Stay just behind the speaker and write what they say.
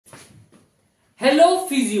Hello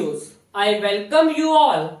physios, I welcome you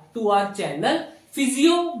all to our channel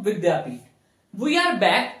Physio Vidyapeeth. We are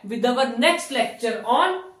back with our next lecture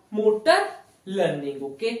on motor learning.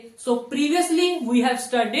 Okay, so previously we have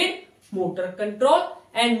studied motor control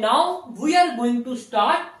and now we are going to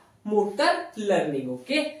start motor learning.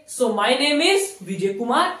 Okay, so my name is Vijay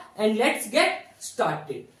Kumar and let's get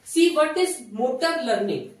started. See what is motor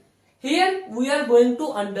learning. Here we are going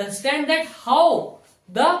to understand that how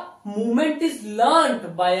the movement is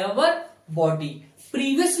learnt by our body.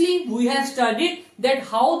 Previously we have studied that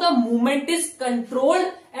how the movement is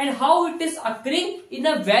controlled and how it is occurring in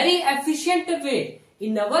a very efficient way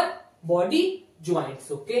in our body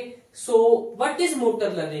joints. Okay, so what is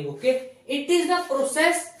motor learning? Okay, it is the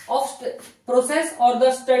process or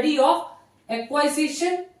the study of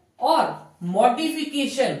acquisition or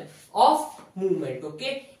modification of movement.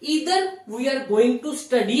 Okay, either we are going to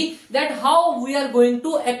study that how we are going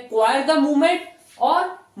to acquire the movement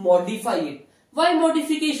or modify it. Why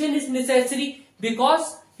modification is necessary?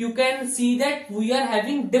 Because you can see that we are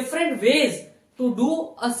having different ways to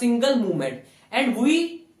do a single movement and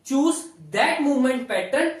we choose that movement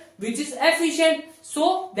pattern which is efficient.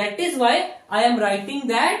 So that is why I am writing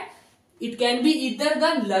that it can be either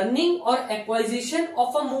the learning or acquisition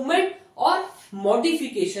of a movement or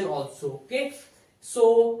modification also. Okay,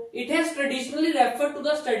 so it has traditionally referred to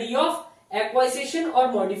the study of acquisition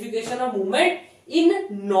or modification of movement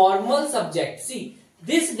in normal subjects. See,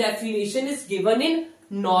 this definition is given in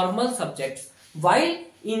normal subjects, while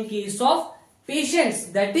in case of patients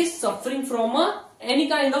that is suffering from any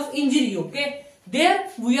kind of injury, okay, there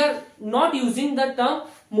we are not using the term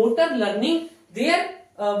motor learning. There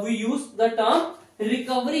we use the term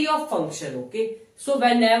recovery of function. Okay, so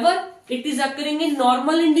whenever it is occurring in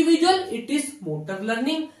normal individual, it is motor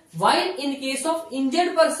learning, while in case of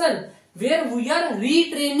injured person where we are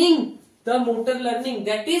retraining the motor learning,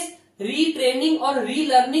 that is retraining or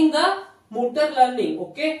relearning the motor learning,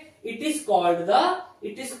 okay, it is called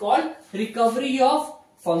recovery of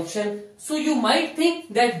function. So you might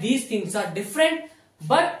think that these things are different,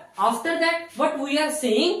 but after that what we are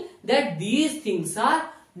saying that these things are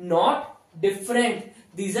not different.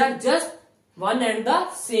 These are just one and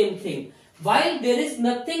the same thing. While there is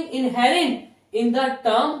nothing inherent in the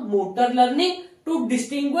term motor learning to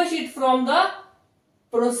distinguish it from the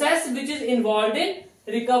process which is involved in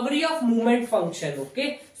recovery of movement function.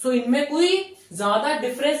 Okay, so इनमें कोई ज्यादा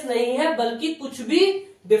difference नहीं है, बल्कि कुछ भी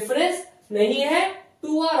difference नहीं है.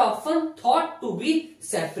 Two are often thought to be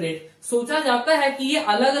separate. सोचा जाता है कि ये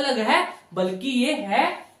अलग अलग है, बल्कि ये है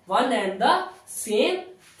one and the same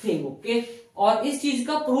thing. Okay, और इस चीज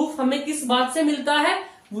का प्रूफ हमें किस बात से मिलता है?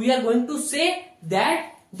 We are going to say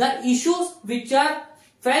that the issues which are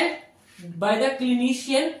felt by the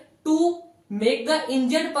clinician to make the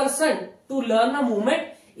injured person to learn a movement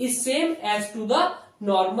is same as to the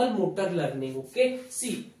normal motor learning. Okay,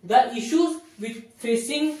 see, the issues with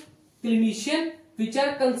facing clinician which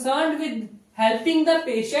are concerned with helping the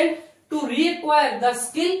patient to reacquire the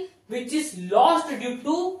skill which is lost due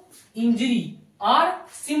to injury are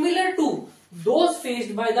similar to those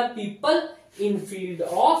faced by the people in field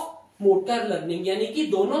of motor learning. यानी कि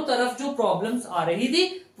दोनों तरफ जो problems आ रही थी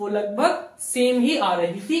वो लगभग same ही आ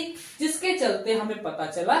रही थी, जिसके चलते हमें पता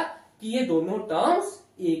चला कि ये दोनों टर्म्स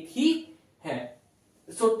एक ही हैं.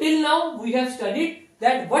 So till now we have studied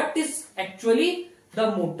that what is actually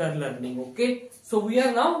the motor learning. Okay, so we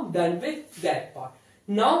are now done with that part.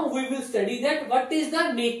 Now we will study that what is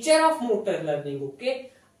the nature of motor learning.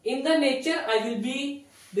 Okay, in the nature I will be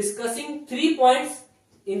discussing 3 points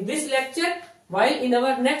in this lecture, while in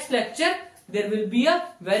our next lecture there will be a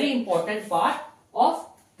very important part of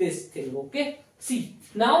this thing. Okay, see,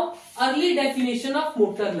 now early definition of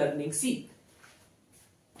motor learning. See,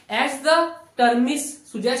 as the term is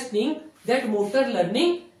suggesting that motor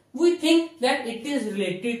learning, we think that it is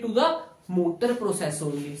related to the motor process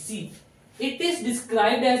only. See, it is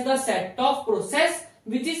described as the set of process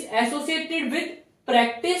which is associated with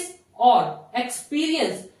practice or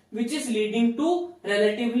experience which is leading to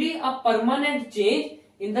relatively a permanent change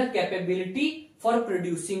in the capability for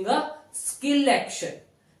producing a skill action.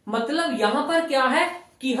 मतलब यहाँ पर क्या है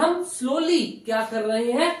कि हम slowly क्या कर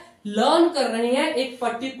रहे हैं, लर्न कर रहे हैं एक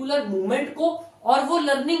पर्टिकुलर मूवमेंट को, और वो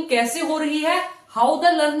लर्निंग कैसे हो रही है, how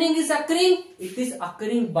the learning is occurring, it is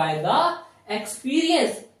occurring by the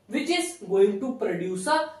experience which is going to produce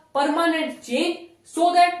a permanent change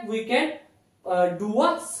so that we can do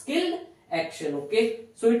a skilled action. Okay,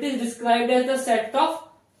 so it is described as the set of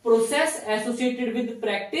process associated with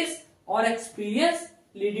practice or experience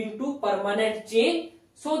leading to permanent change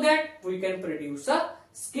so that we can produce a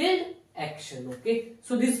skilled action. Okay,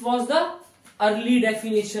 so this was the early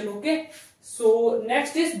definition. Okay, so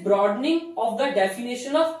next is broadening of the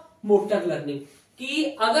definition of motor learning.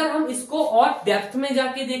 कि अगर हम इसको और depth में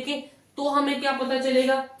जाके देखें तो हमें क्या पता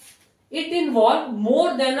चलेगा, it involve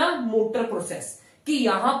more than a motor process, कि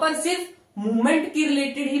यहां पर सिर्फ मूवमेंट की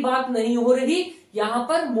रिलेटेड ही बात नहीं हो रही, यहां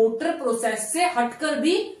पर मोटर प्रोसेस से हटकर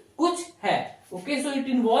भी कुछ है. Okay, so it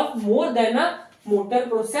involve more than a motor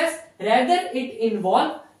process, rather it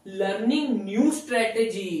involve learning new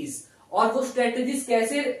strategies. और वो स्ट्रेटेजीज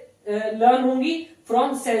कैसे लर्न होंगी,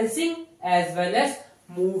 from sensing as well as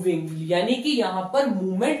moving, यानी कि यहां पर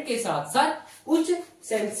मूवमेंट के साथ साथ कुछ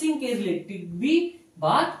सेंसिंग के रिलेटेड भी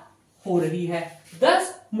बात हो रही है.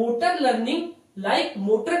 दस motor learning like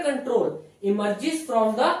motor control emerges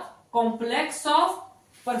from the complex of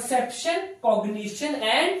perception, cognition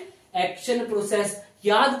and action process.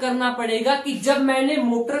 याद करना पड़ेगा कि जब मैंने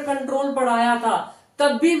मोटर कंट्रोल पढ़ाया था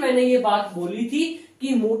तब भी मैंने ये बात बोली थी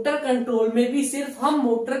कि मोटर कंट्रोल में भी सिर्फ हम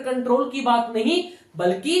मोटर कंट्रोल की बात नहीं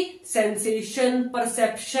बल्कि सेंसेशन,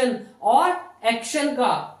 परसेप्शन और एक्शन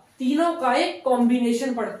का, तीनों का एक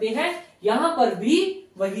कॉम्बिनेशन पढ़ते हैं. यहां पर भी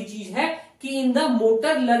वही चीज है कि in the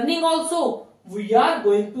motor learning also we are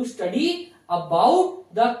going to study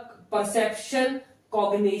about the perception,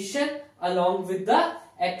 cognition along with the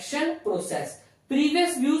action process.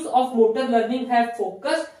 Previous views of motor learning have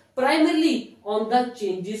focused primarily on the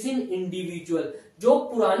changes in individual. जो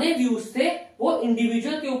पुराने views थे वो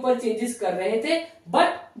individual के ऊपर changes कर रहे थे,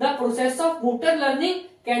 but the process of motor learning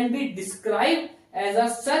can be describe as a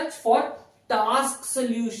search for task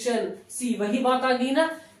solution. सी वही बात आ गई ना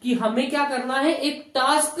कि हमें क्या करना है, एक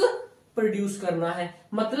टास्क प्रोड्यूस करना है.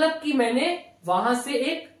 मतलब कि मैंने वहां से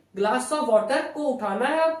एक ग्लास ऑफ वाटर को उठाना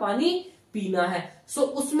है और पानी पीना है. सो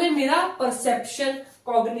उसमें मेरा परसेप्शन,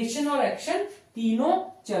 कॉग्निशन और एक्शन तीनों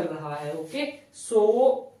चल रहा है. ओके,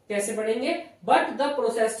 सो कैसे पढ़ेंगे, but the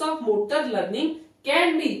process of motor learning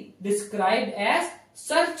can be described as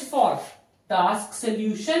search for task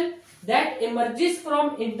solution that emerges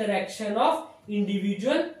from interaction of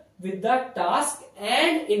individual with the task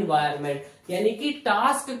and environment. यानी कि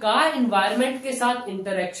टास्क का इन्वायरमेंट के साथ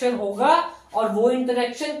इंटरेक्शन होगा और वो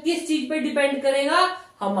इंटरेक्शन किस चीज पे डिपेंड करेगा,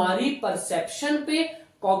 हमारी परसेप्शन पे,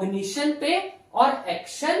 कॉग्निशन पे और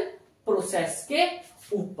एक्शन प्रोसेस के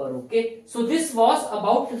ऊपर. Okay, so this was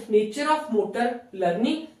about nature of motor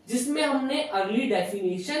learning, जिसमें हमने अर्ली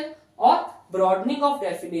डेफिनेशन और ब्रॉडनिंग ऑफ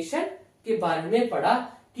डेफिनेशन के बारे में पढ़ा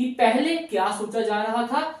कि पहले क्या सोचा जा रहा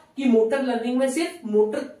था कि मोटर लर्निंग में सिर्फ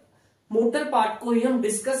मोटर पार्ट को ही हम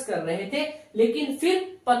डिस्कस कर रहे थे, लेकिन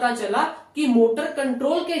फिर पता चला कि मोटर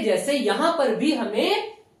कंट्रोल के जैसे यहां पर भी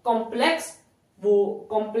हमें कॉम्प्लेक्स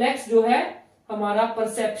जो है हमारा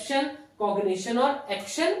परसेप्शन, कॉग्निशन और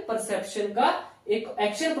एक्शन परसेप्शन का एक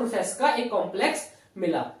एक्शन प्रोसेस का एक कॉम्प्लेक्स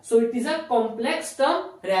मिला. So it is a complex term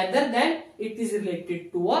rather than it is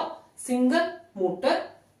related to a single motor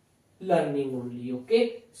learning only.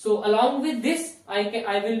 Okay, so along with this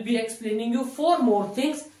I will be explaining you 4 more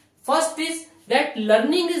things. First is that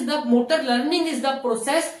motor learning is the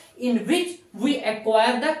process in which we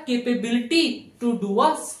acquire the capability to do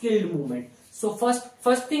a skilled movement. So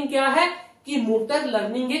first thing क्या है कि motor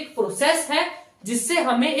learning एक process है जिससे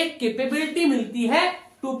हमें एक capability मिलती है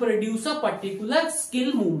to produce a particular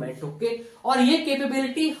skill movement. Okay, और ये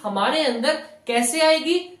कैपेबिलिटी हमारे अंदर कैसे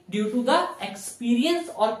आएगी, ड्यू टू द एक्सपीरियंस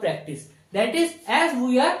और practice. That is as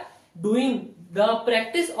we are doing the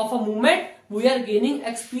practice of a movement, we are gaining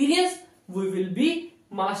experience, we will be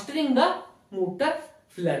mastering the motor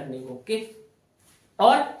learning. Okay,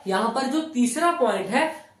 और यहां पर जो तीसरा पॉइंट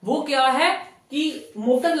है वो क्या है कि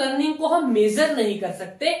मोटर लर्निंग को हम मेजर नहीं कर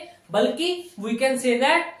सकते, बल्कि we can say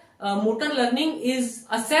that motor learning is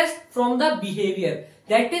assessed from the behavior.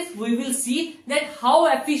 That is, we will see that how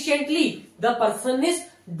efficiently the person is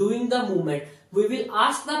doing the movement. We will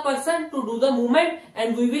ask the person to do the movement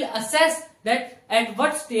and we will assess that at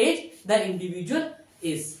what stage the individual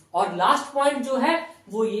is. और last point जो है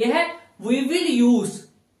वो ये है, we will use,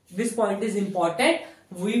 this point is important,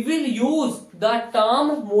 we will use the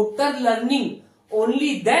term motor learning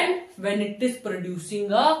only then when it is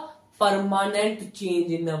producing a permanent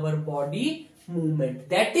change in our body movement.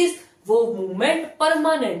 That is वो movement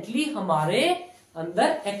permanently हमारे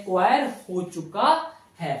अंदर acquire हो चुका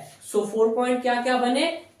है. सो 4 point क्या क्या बने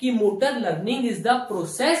कि motor learning is the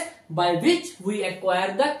process by which we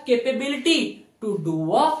acquire the capability to do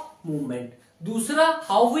a movement. दूसरा,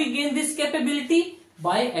 how we gain this capability,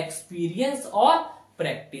 bye experience और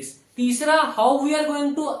प्रैक्टिस. तीसरा, how we are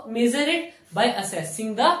going to measure it, bye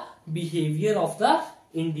assessing the behaviour of the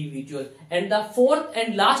individual. And the fourth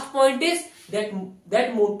and last point is that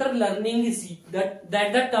motor learning is that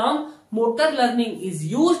the term motor learning is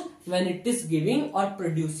used when it is giving or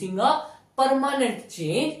producing a permanent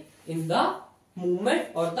change in the movement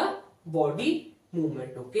or the body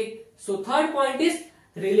movement. Okay, so third point is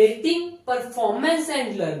relating performance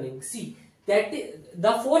and learning. See, that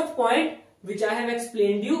the fourth point which I have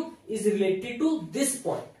explained you is related to this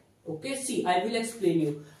point. Okay, see, I will explain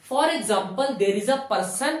you. For example, there is a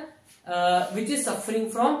person which is suffering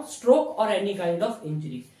from stroke or any kind of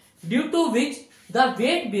injury, due to which the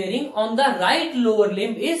weight bearing on the right lower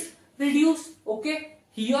limb is reduced. Okay,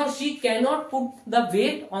 he or she cannot put the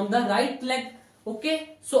weight on the right leg.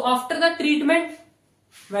 Okay, so after the treatment,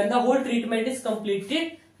 when the whole treatment is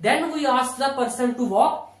completed, then we ask the person to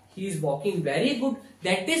walk. He is walking very good.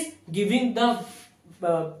 That is giving the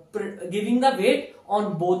weight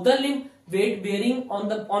on both the limb. Weight bearing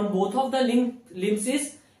on both of the limbs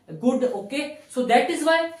is good. Okay, so that is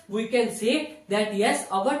why we can say that yes,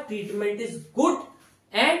 our treatment is good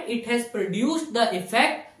and it has produced the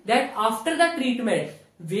effect that after the treatment,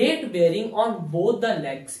 weight bearing on both the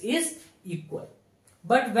legs is equal.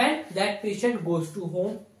 But when that patient goes to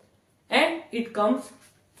home and it comes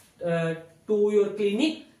to your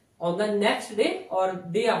clinic on the next day or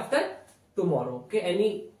day after tomorrow, okay,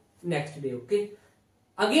 any next day, okay,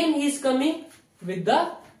 again he is coming with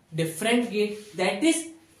the different gait. That is,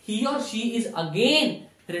 he or she is again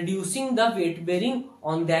reducing the weight bearing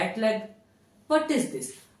on that leg. What is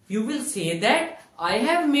this? You will say that I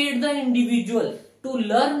have made the individual to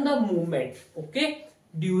learn the movement, okay,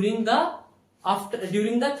 during the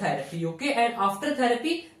therapy, okay, and after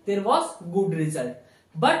therapy there was good result.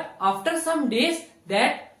 But after some days,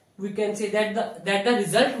 that we can say that the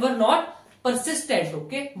result were not persistent.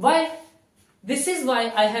 Okay, why? This is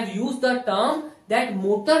why I have used the term that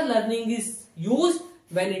motor learning is used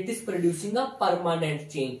when it is producing a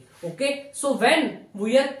permanent change. Okay, so when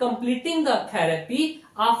we are completing the therapy,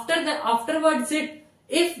 afterwards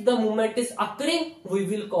if the movement is occurring, we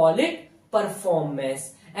will call it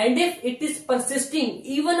performance, and if it is persisting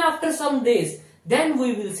even after some days, then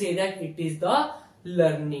we will say that it is the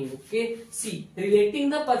learning. Okay, see, relating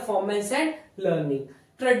the performance and learning.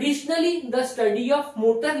 Traditionally, the study of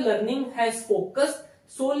motor learning has focused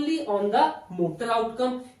solely on the motor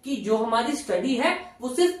outcome, कि जो हमारी study है वो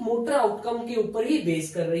सिर्फ motor outcome के ऊपर ही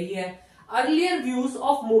base कर रही है. Earlier views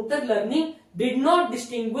of motor learning did not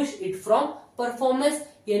distinguish it from performance,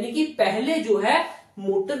 यानी कि पहले जो है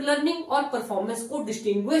मोटर लर्निंग और परफॉर्मेंस को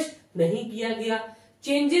डिस्टिंग्विश नहीं किया गया.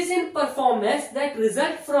 Changes in performance that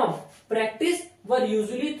result from practice were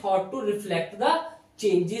usually thought to reflect the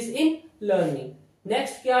changes in learning.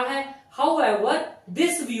 Next क्या है? However,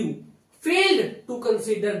 this view failed to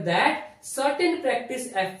consider that certain practice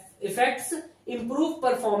effects improve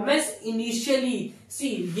performance initially.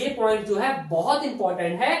 See, ये point जो है बहुत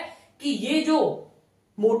important है कि ये जो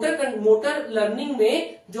मोटर लर्निंग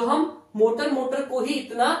में जो हम मोटर को ही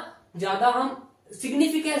इतना ज्यादा हम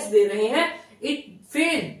सिग्निफिकेंस दे रहे हैं, it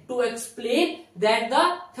failed to explain that the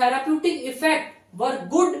therapeutic effect were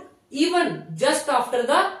good even just after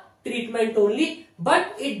the treatment only,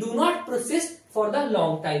 but it do not persist for the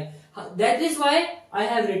long time. That is why I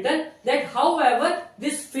have written that however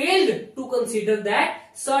this failed to consider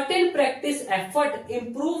that certain practice effort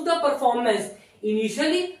improve the performance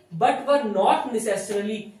initially but were not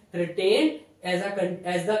necessarily retained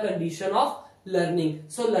as the condition of learning.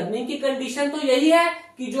 So learning की condition तो यही है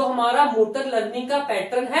कि जो हमारा motor learning का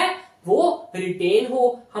pattern है वो रिटेन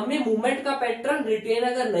हो. हमें मूवमेंट का पैटर्न रिटेन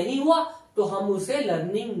अगर नहीं हुआ तो हम उसे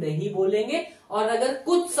लर्निंग नहीं बोलेंगे, और अगर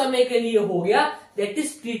कुछ समय के लिए हो गया, दैट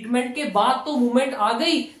इज ट्रीटमेंट के बाद तो मूवमेंट आ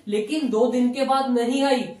गई लेकिन 2 दिन के बाद नहीं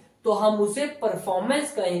आई, तो हम उसे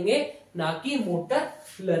परफॉर्मेंस कहेंगे, ना कि मोटर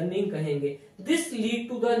लर्निंग कहेंगे. This lead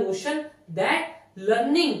to the notion that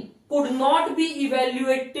learning could not be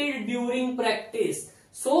evaluated during practice.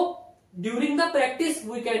 So during the practice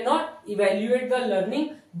we cannot evaluate the learning,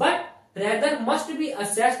 but rather must be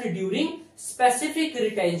assessed during specific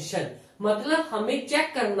retention. मतलब हमें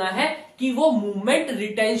check करना है कि वो movement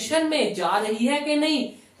retention में जा रही है कि नहीं.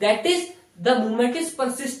 That is the movement is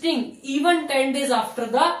persisting even 10 days after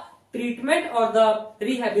the treatment और द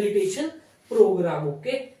रिहेबिलिटेशन प्रोग्राम.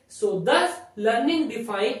 ओके, सो दस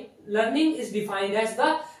learning is defined as the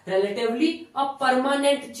relatively a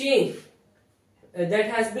permanent change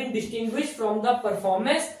that has been distinguished from the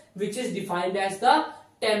performance which is defined as the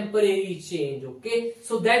temporary change. Okay,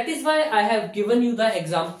 so that is why I have given you the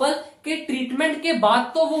example कि treatment के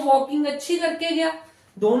बाद तो वो walking अच्छी करके गया,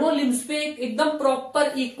 दोनों limbs पे एकदम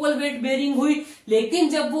प्रॉपर इक्वल वेट बेरिंग हुई, लेकिन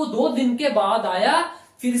जब वो 2 दिन के बाद आया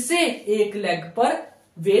फिर से एक लेग पर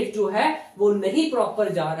वेट जो है वो नहीं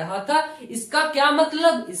प्रॉपर जा रहा था। इसका क्या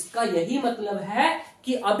मतलब? इसका यही मतलब है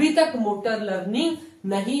कि अभी तक मोटर लर्निंग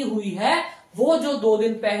नहीं हुई है। वो जो 2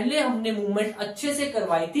 दिन पहले हमने मूवमेंट अच्छे से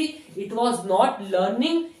करवाई थी, it was not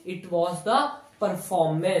learning, it was the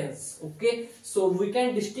performance. Okay, so we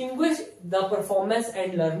can distinguish the performance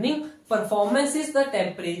and learning. Performance is the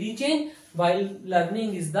temporary change, while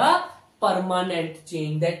learning is the permanent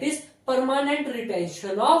change, that is permanent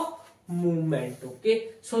retention of movement. Okay,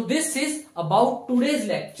 so this is about today's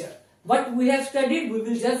lecture. What we have studied, we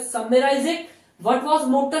will just summarize it. What was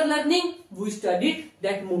motor learning? We studied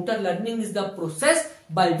that motor learning is the process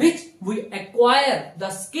by which we acquire the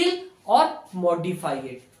skill or modify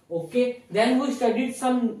it. Okay, then we studied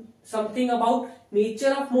something about nature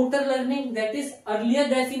of motor learning, that is earlier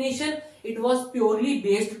definition, it was purely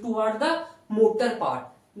based toward the motor part.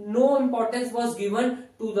 No importance was given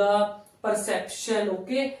to the perception,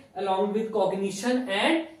 okay, along with cognition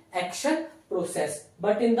and action process.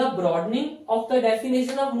 But in the broadening of the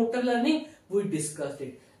definition of motor learning, we discussed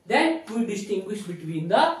it. Then we distinguish between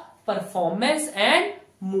the performance and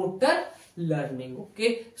motor learning.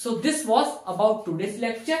 Okay, so this was about today's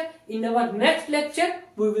lecture. In our next lecture,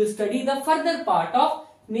 we will study the further part of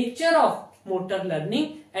nature of motor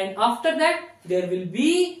learning, and after that there will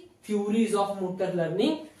be theories of motor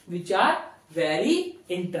learning which are very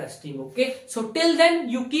interesting. Okay, so till then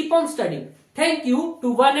you keep on studying. Thank you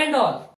to one and all.